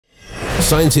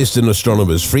Scientists and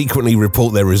astronomers frequently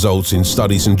report their results in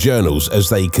studies and journals as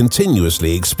they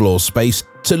continuously explore space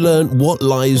to learn what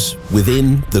lies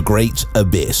within the great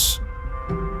abyss.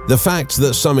 The fact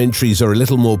that some entries are a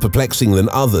little more perplexing than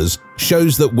others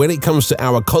shows that when it comes to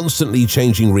our constantly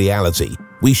changing reality,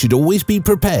 we should always be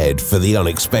prepared for the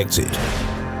unexpected.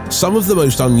 Some of the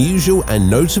most unusual and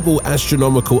notable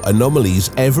astronomical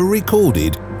anomalies ever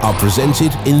recorded are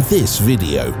presented in this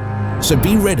video. So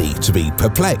be ready to be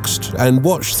perplexed and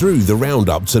watch through the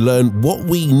roundup to learn what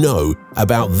we know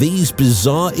about these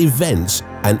bizarre events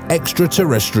and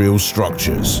extraterrestrial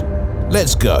structures.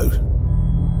 Let's go.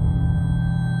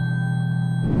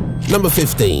 Number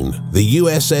 15. The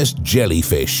USS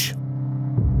Jellyfish.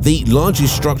 The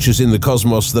largest structures in the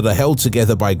cosmos that are held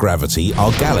together by gravity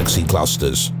are galaxy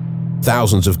clusters.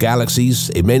 Thousands of galaxies,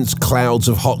 immense clouds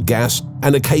of hot gas,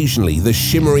 and occasionally the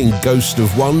shimmering ghost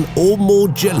of one or more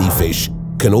jellyfish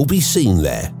can all be seen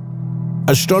there.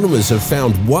 Astronomers have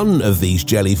found one of these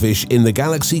jellyfish in the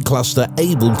galaxy cluster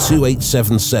Abell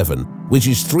 2877, which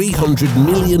is 300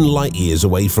 million light-years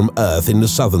away from Earth in the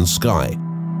southern sky.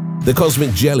 The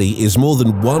cosmic jelly is more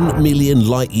than 1 million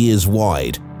light-years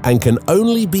wide and can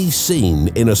only be seen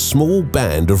in a small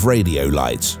band of radio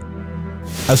light.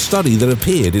 A study that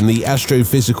appeared in the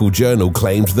Astrophysical Journal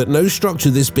claimed that no structure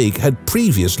this big had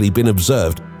previously been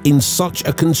observed in such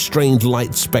a constrained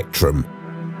light spectrum.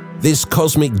 This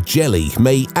cosmic jelly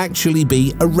may actually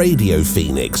be a radio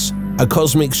phoenix, a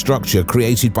cosmic structure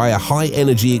created by a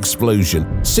high-energy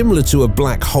explosion similar to a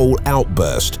black hole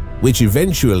outburst, which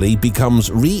eventually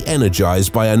becomes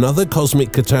re-energized by another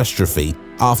cosmic catastrophe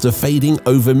after fading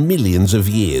over millions of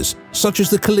years, such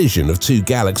as the collision of two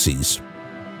galaxies.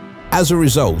 As a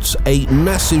result, a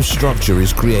massive structure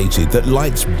is created that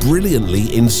lights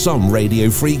brilliantly in some radio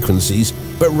frequencies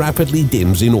but rapidly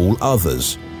dims in all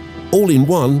others. All in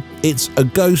one, it's a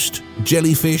ghost,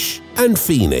 jellyfish, and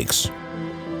phoenix.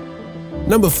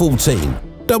 Number 14.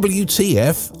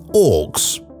 WTF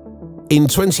Orcs. In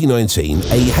 2019,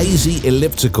 a hazy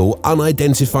elliptical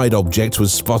unidentified object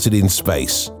was spotted in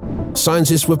space.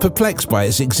 Scientists were perplexed by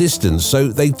its existence, so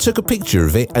they took a picture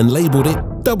of it and labeled it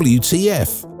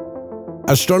WTF.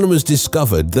 Astronomers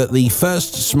discovered that the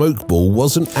first smoke ball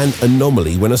wasn't an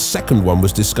anomaly when a second one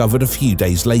was discovered a few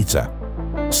days later.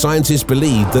 Scientists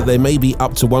believe that there may be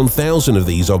up to 1,000 of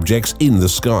these objects in the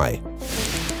sky.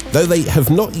 Though they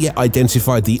have not yet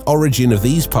identified the origin of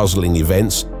these puzzling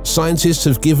events, scientists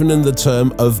have given them the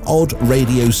term of odd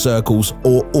radio circles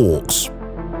or orcs.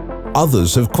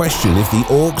 Others have questioned if the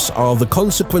orcs are the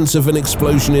consequence of an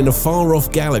explosion in a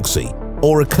far-off galaxy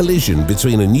or a collision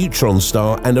between a neutron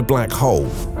star and a black hole,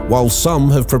 while some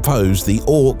have proposed the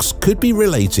orcs could be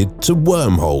related to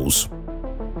wormholes.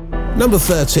 Number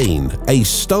 13. A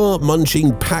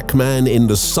star-munching Pac-Man in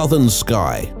the southern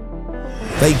sky.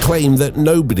 They claim that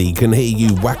nobody can hear you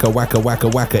wacka wacka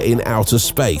wacka wacka in outer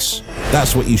space.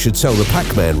 That's what you should tell the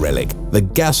Pac-Man relic, the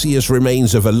gaseous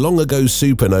remains of a long-ago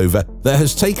supernova that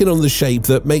has taken on the shape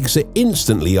that makes it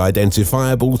instantly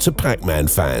identifiable to Pac-Man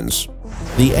fans.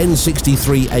 The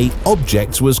N63A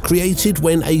object was created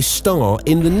when a star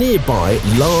in the nearby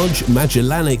Large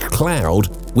Magellanic Cloud,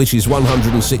 which is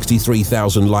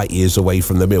 163,000 light-years away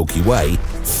from the Milky Way,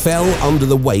 fell under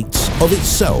the weight of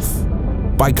itself.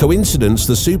 By coincidence,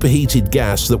 the superheated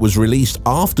gas that was released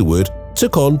afterward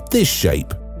took on this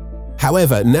shape.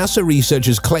 However, NASA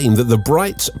researchers claim that the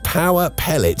bright power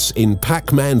pellets in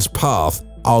Pac-Man's path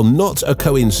are not a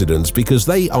coincidence because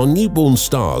they are newborn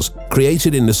stars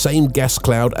created in the same gas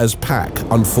cloud as Pac,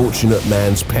 unfortunate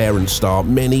man's parent star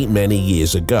many, many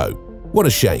years ago. What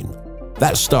a shame.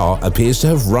 That star appears to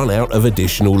have run out of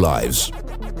additional lives.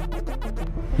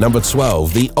 Number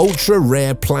 12. The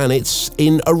ultra-rare planets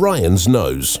in Orion's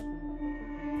nose.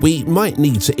 We might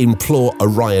need to implore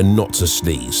Orion not to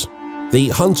sneeze. The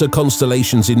Hunter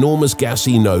constellation's enormous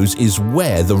gassy nose is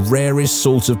where the rarest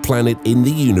sort of planet in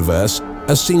the universe,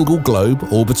 a single globe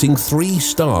orbiting 3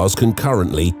 stars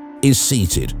concurrently, is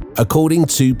seated, according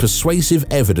to persuasive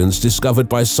evidence discovered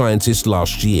by scientists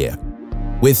last year.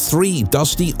 With 3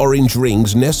 dusty orange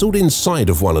rings nestled inside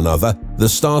of one another, the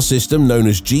star system known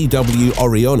as GW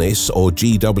Orionis or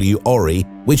GW Ori,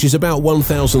 which is about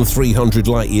 1,300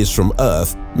 light-years from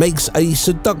Earth, makes a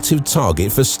seductive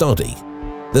target for study.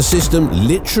 The system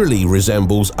literally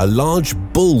resembles a large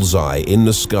bullseye in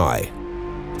the sky.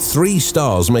 3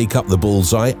 stars make up the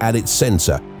bullseye at its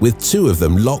center, with 2 of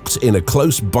them locked in a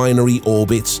close binary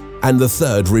orbit and the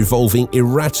third revolving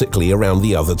erratically around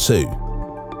the other 2.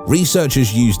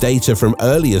 Researchers used data from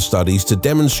earlier studies to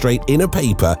demonstrate in a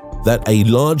paper that a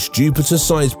large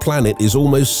Jupiter-sized planet is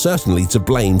almost certainly to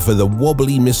blame for the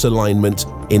wobbly misalignment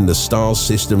in the star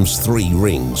system's 3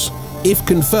 rings. If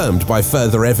confirmed by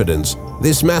further evidence,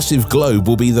 this massive globe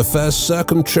will be the first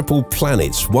circumtriple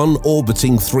planet, one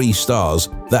orbiting 3 stars,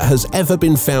 that has ever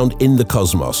been found in the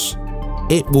cosmos.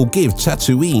 It will give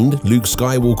Tatooine, Luke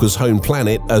Skywalker's home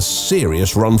planet, a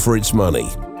serious run for its money.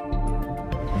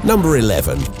 Number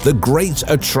 11. The Great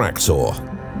Attractor.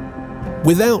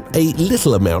 Without a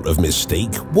little amount of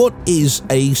mystique, what is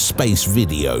a space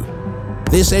video?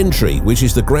 This entry, which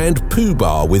is the grand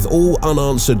poobah with all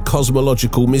unanswered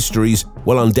cosmological mysteries,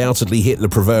 will undoubtedly hit the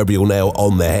proverbial nail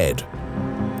on the head.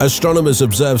 Astronomers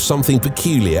observed something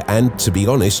peculiar and, to be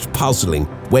honest, puzzling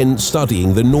when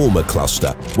studying the Norma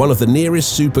cluster, one of the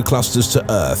nearest superclusters to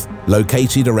Earth,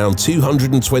 located around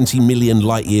 220 million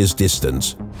light-years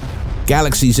distant.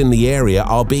 Galaxies in the area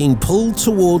are being pulled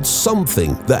towards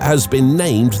something that has been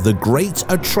named the Great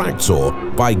Attractor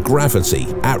by gravity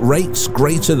at rates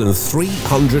greater than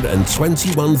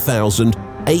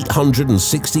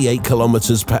 321,868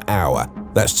 kilometers per hour.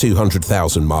 That's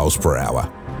 200,000 miles per hour.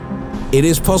 It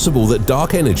is possible that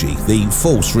dark energy, the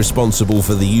force responsible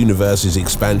for the universe's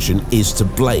expansion, is to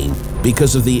blame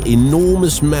because of the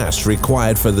enormous mass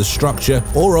required for the structure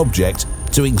or object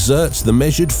to exert the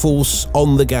measured force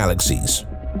on the galaxies.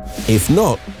 If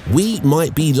not, we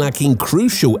might be lacking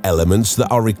crucial elements that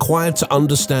are required to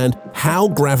understand how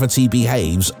gravity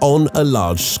behaves on a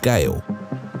large scale.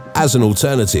 As an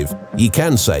alternative, you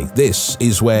can say this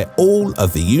is where all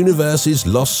of the universe's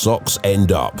lost socks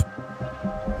end up.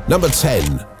 Number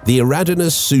 10. The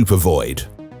Eridanus supervoid.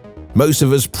 Most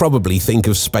of us probably think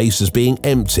of space as being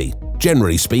empty.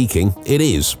 Generally speaking, it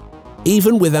is.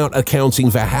 Even without accounting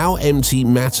for how empty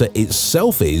matter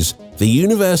itself is, the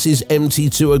universe is empty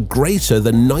to a greater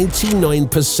than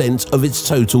 99% of its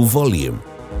total volume.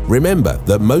 Remember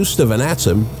that most of an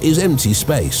atom is empty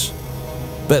space.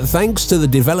 But thanks to the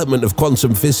development of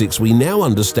quantum physics, we now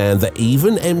understand that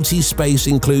even empty space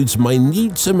includes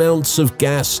minute amounts of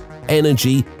gas,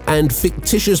 energy, and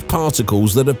fictitious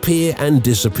particles that appear and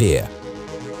disappear.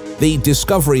 The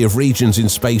discovery of regions in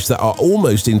space that are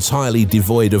almost entirely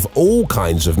devoid of all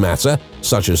kinds of matter,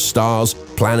 such as stars,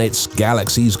 planets,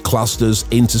 galaxies, clusters,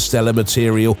 interstellar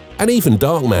material, and even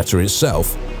dark matter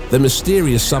itself, the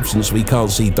mysterious substance we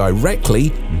can't see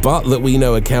directly, but that we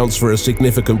know accounts for a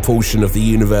significant portion of the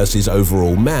universe's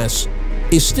overall mass,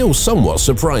 is still somewhat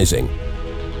surprising.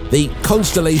 The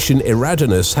constellation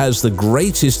Eridanus has the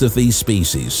greatest of these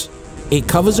species. It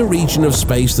covers a region of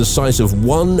space the size of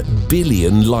 1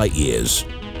 billion light-years.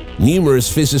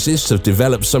 Numerous physicists have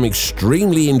developed some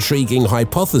extremely intriguing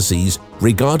hypotheses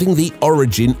regarding the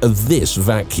origin of this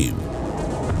vacuum.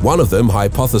 One of them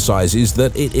hypothesizes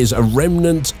that it is a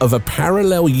remnant of a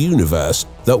parallel universe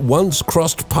that once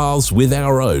crossed paths with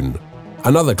our own.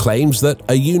 Another claims that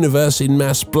a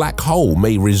universe-in-mass black hole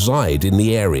may reside in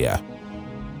the area.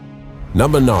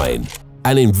 Number 9.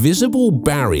 An invisible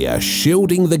barrier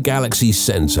shielding the galaxy's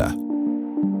center.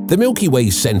 The Milky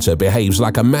Way's center behaves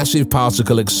like a massive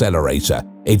particle accelerator,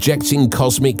 ejecting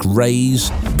cosmic rays,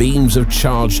 beams of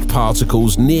charged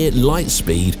particles near light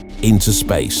speed into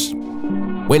space.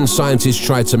 When scientists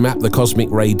tried to map the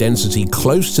cosmic ray density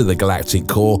close to the galactic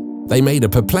core, they made a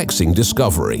perplexing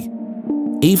discovery.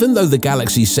 Even though the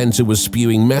galaxy's center was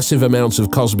spewing massive amounts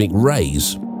of cosmic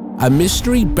rays, a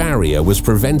mystery barrier was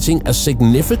preventing a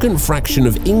significant fraction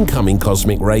of incoming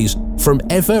cosmic rays from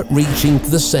ever reaching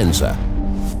the center.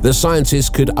 The scientists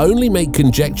could only make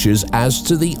conjectures as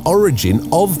to the origin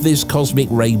of this cosmic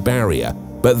ray barrier,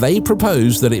 but they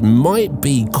proposed that it might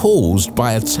be caused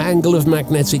by a tangle of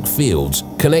magnetic fields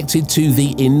connected to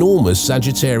the enormous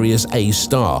Sagittarius A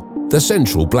star, the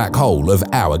central black hole of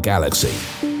our galaxy.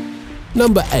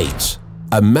 Number 8.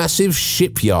 A massive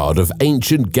shipyard of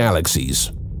ancient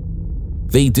galaxies.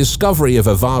 The discovery of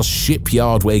a vast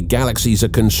shipyard where galaxies are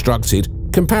constructed,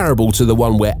 comparable to the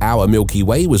one where our Milky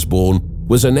Way was born,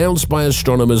 was announced by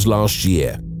astronomers last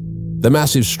year. The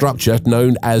massive structure,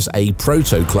 known as a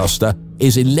protocluster,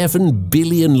 is 11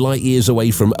 billion light-years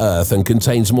away from Earth and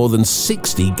contains more than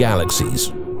 60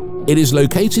 galaxies. It is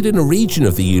located in a region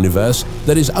of the universe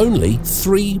that is only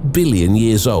 3 billion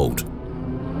years old.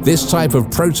 This type of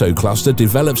protocluster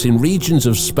develops in regions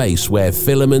of space where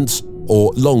filaments,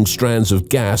 or long strands of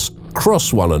gas,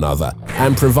 cross one another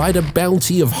and provide a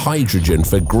bounty of hydrogen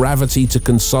for gravity to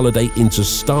consolidate into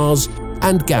stars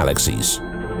and galaxies.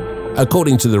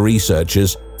 According to the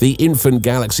researchers, the infant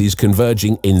galaxies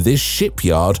converging in this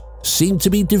shipyard seem to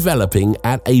be developing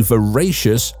at a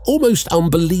voracious, almost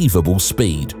unbelievable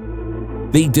speed.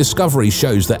 The discovery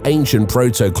shows that ancient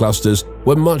protoclusters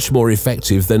were much more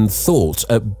effective than thought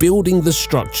at building the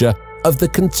structure of the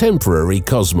contemporary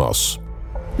cosmos.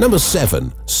 Number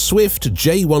 7. Swift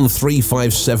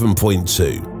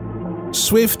J1357.2.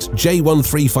 Swift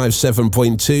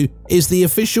J1357.2 is the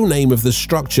official name of the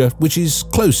structure which is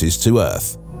closest to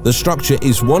Earth. The structure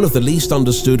is one of the least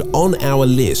understood on our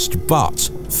list, but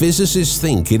physicists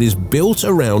think it is built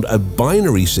around a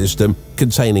binary system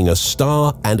containing a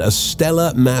star and a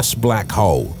stellar mass black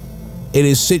hole. It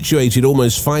is situated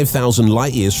almost 5,000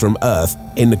 light-years from Earth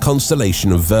in the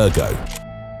constellation of Virgo.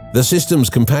 The system's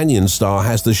companion star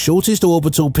has the shortest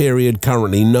orbital period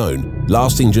currently known,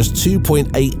 lasting just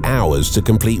 2.8 hours to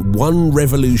complete one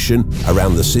revolution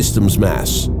around the system's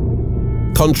mass.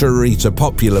 Contrary to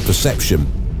popular perception,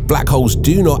 black holes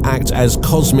do not act as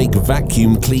cosmic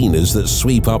vacuum cleaners that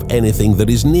sweep up anything that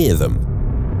is near them.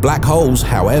 Black holes,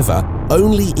 however,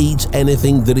 only eat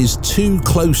anything that is too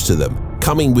close to them,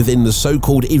 coming within the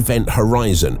so-called event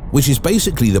horizon, which is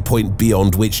basically the point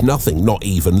beyond which nothing, not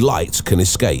even light, can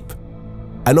escape.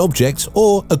 An object,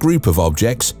 or a group of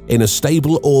objects, in a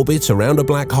stable orbit around a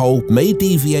black hole may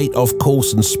deviate off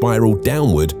course and spiral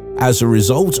downward as a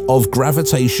result of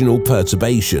gravitational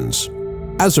perturbations.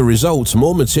 As a result,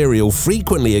 more material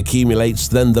frequently accumulates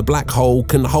than the black hole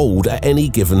can hold at any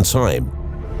given time.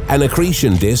 An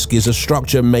accretion disk is a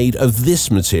structure made of this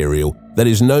material that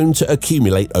is known to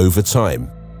accumulate over time.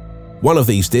 One of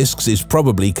these disks is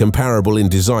probably comparable in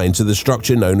design to the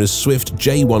structure known as Swift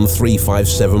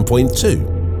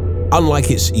J1357.2.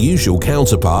 Unlike its usual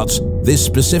counterparts, this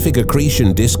specific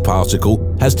accretion disk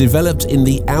particle has developed in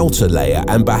the outer layer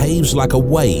and behaves like a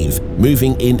wave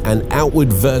moving in an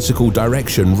outward vertical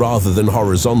direction rather than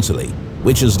horizontally,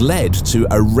 which has led to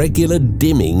a regular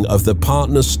dimming of the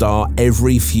partner star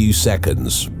every few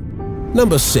seconds.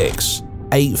 Number 6.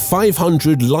 A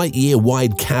 500 light-year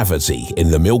wide cavity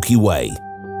in the Milky Way.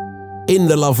 In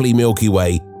the lovely Milky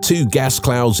Way, two gas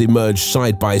clouds emerge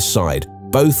side by side,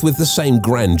 both with the same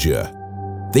grandeur.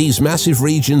 These massive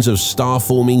regions of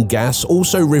star-forming gas,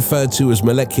 also referred to as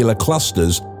molecular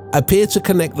clusters, appear to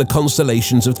connect the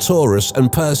constellations of Taurus and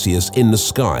Perseus in the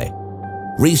sky.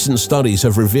 Recent studies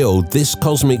have revealed this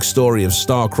cosmic story of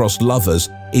star-crossed lovers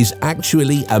is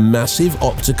actually a massive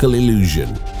optical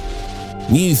illusion.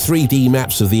 New 3D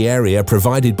maps of the area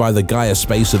provided by the Gaia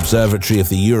Space Observatory of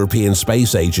the European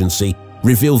Space Agency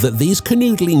reveal that these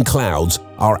canoodling clouds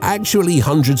are actually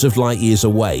hundreds of light-years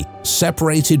away,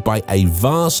 separated by a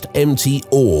vast empty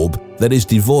orb that is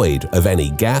devoid of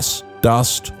any gas,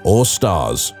 dust, or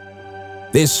stars.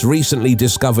 This recently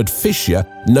discovered fissure,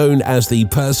 known as the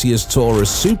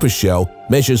Perseus-Taurus supershell,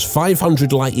 measures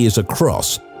 500 light-years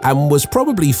across and was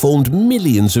probably formed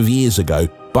millions of years ago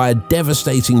by a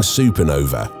devastating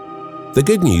supernova. The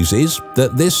good news is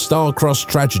that this star-crossed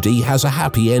tragedy has a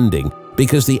happy ending,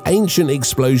 because the ancient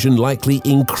explosion likely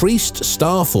increased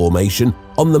star formation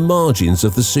on the margins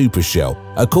of the supershell,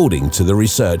 according to the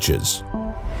researchers.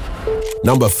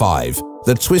 Number 5.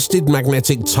 The twisted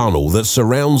magnetic tunnel that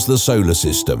surrounds the solar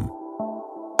system.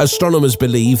 Astronomers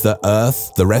believe that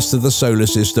Earth, the rest of the solar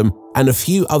system, and a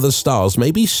few other stars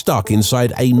may be stuck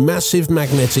inside a massive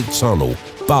magnetic tunnel,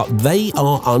 but they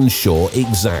are unsure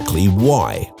exactly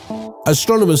why.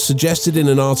 Astronomers suggested in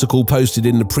an article posted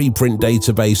in the preprint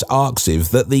database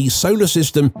Arxiv that the solar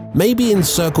system may be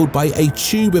encircled by a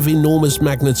tube of enormous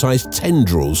magnetized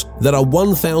tendrils that are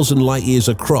 1,000 light-years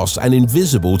across and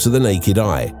invisible to the naked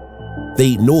eye.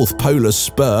 The North Polar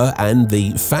Spur and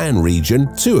the Fan region,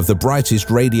 two of the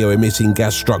brightest radio-emitting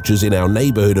gas structures in our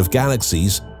neighborhood of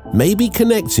galaxies, may be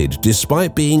connected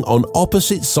despite being on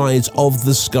opposite sides of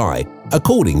the sky,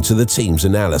 according to the team's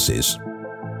analysis.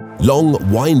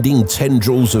 Long, winding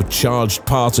tendrils of charged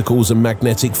particles and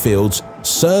magnetic fields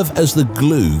serve as the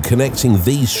glue connecting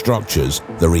these structures,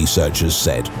 the researchers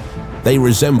said. They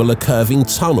resemble a curving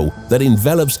tunnel that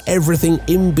envelops everything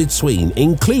in between,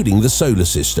 including the solar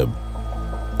system.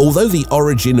 Although the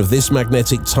origin of this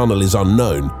magnetic tunnel is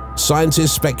unknown,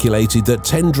 scientists speculated that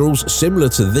tendrils similar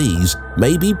to these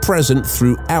may be present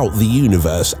throughout the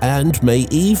universe and may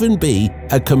even be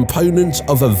a component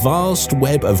of a vast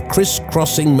web of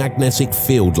crisscrossing magnetic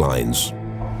field lines.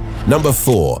 Number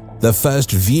 4. The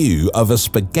first view of a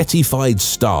spaghettified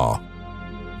star.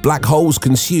 Black holes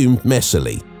consume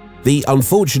messily. The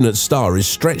unfortunate star is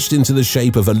stretched into the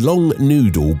shape of a long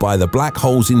noodle by the black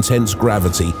hole's intense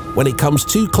gravity when it comes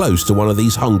too close to one of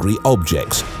these hungry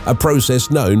objects, a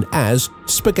process known as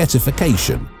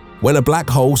spaghettification. When a black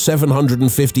hole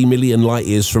 750 million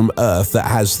light-years from Earth that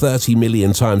has 30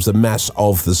 million times the mass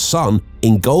of the Sun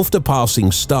engulfed a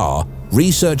passing star,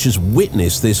 researchers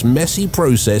witnessed this messy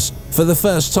process for the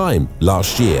first time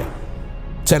last year.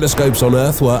 Telescopes on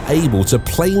Earth were able to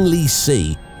plainly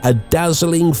see a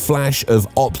dazzling flash of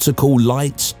optical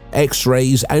lights,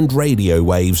 X-rays and radio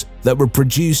waves that were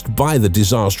produced by the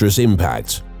disastrous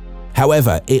impact.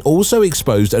 However, it also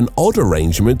exposed an odd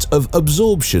arrangement of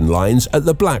absorption lines at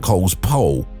the black hole's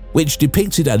pole, which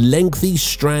depicted a lengthy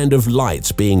strand of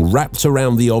light being wrapped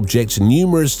around the object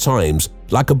numerous times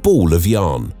like a ball of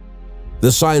yarn.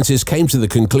 The scientists came to the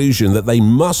conclusion that they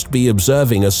must be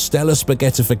observing a stellar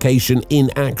spaghettification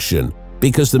in action,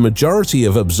 because the majority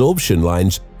of absorption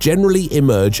lines generally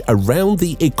emerge around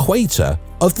the equator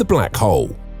of the black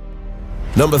hole.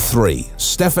 Number 3.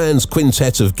 Stephan's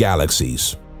Quintet of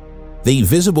Galaxies. The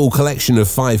visible collection of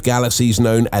 5 galaxies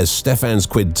known as Stephan's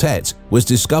Quintet was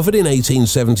discovered in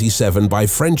 1877 by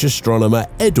French astronomer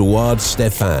Édouard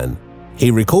Stephan. He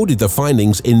recorded the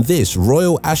findings in this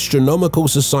Royal Astronomical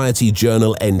Society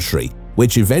journal entry,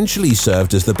 which eventually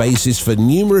served as the basis for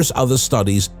numerous other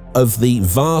studies of the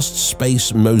vast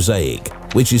space mosaic,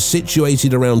 which is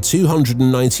situated around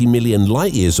 290 million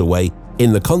light-years away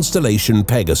in the constellation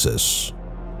Pegasus.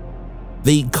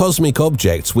 The cosmic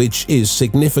object, which is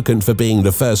significant for being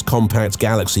the first compact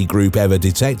galaxy group ever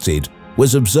detected,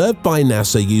 was observed by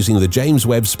NASA using the James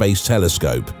Webb Space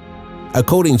Telescope.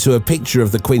 According to a picture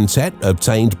of the quintet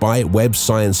obtained by Webb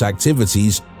Science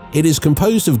Activities, it is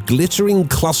composed of glittering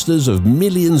clusters of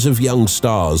millions of young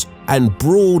stars and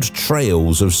broad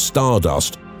trails of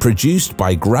stardust produced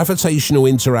by gravitational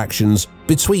interactions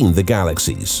between the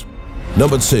galaxies.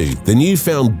 Number 2. The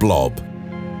Newfound Blob.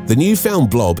 The Newfound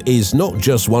Blob is not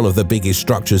just one of the biggest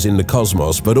structures in the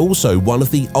cosmos, but also one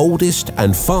of the oldest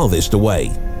and farthest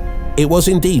away. It was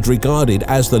indeed regarded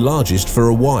as the largest for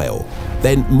a while.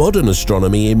 Then modern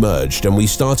astronomy emerged and we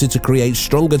started to create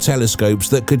stronger telescopes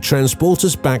that could transport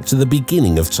us back to the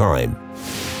beginning of time.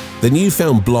 The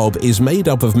Newfound Blob is made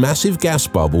up of massive gas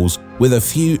bubbles with a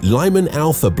few Lyman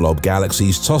Alpha Blob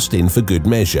galaxies tossed in for good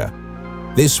measure.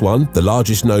 This one, the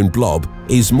largest known blob,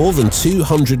 is more than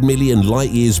 200 million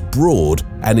light-years broad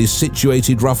and is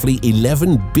situated roughly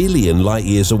 11 billion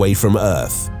light-years away from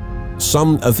Earth.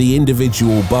 Some of the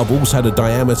individual bubbles had a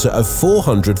diameter of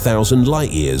 400,000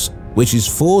 light-years, which is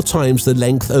 4 times the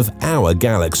length of our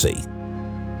galaxy.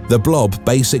 The blob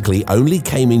basically only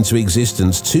came into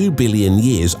existence 2 billion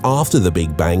years after the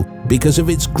Big Bang because of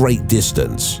its great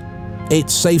distance.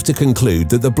 It's safe to conclude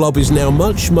that the blob is now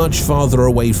much farther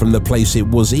away from the place it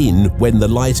was in when the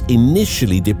light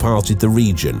initially departed the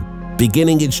region,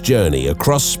 beginning its journey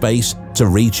across space to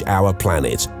reach our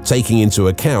planet, taking into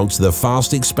account the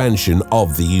fast expansion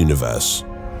of the universe.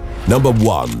 Number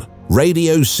 1.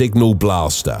 Radio Signal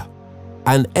Blaster.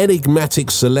 An enigmatic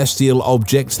celestial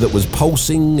object that was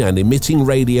pulsing and emitting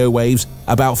radio waves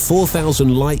about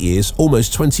 4,000 light-years,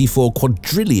 almost 24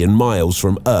 quadrillion miles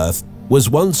from Earth, was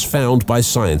once found by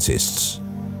scientists.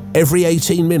 Every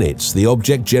 18 minutes, the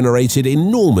object generated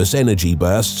enormous energy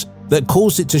bursts that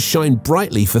caused it to shine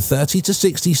brightly for 30 to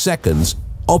 60 seconds,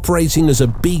 operating as a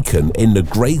beacon in the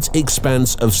great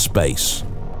expanse of space.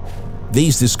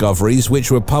 These discoveries, which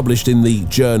were published in the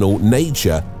journal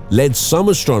Nature, led some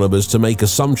astronomers to make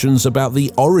assumptions about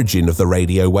the origin of the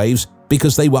radio waves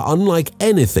because they were unlike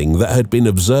anything that had been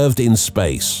observed in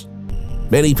space.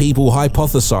 Many people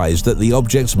hypothesized that the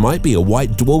object might be a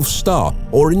white dwarf star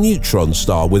or a neutron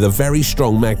star with a very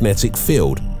strong magnetic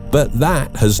field, but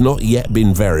that has not yet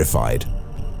been verified.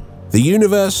 The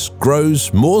universe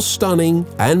grows more stunning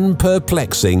and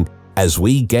perplexing as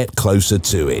we get closer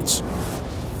to it.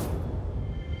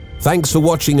 Thanks for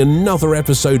watching another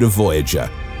episode of Voyager.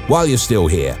 While you're still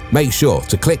here, make sure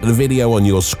to click the video on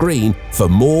your screen for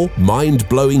more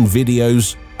mind-blowing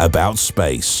videos about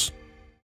space.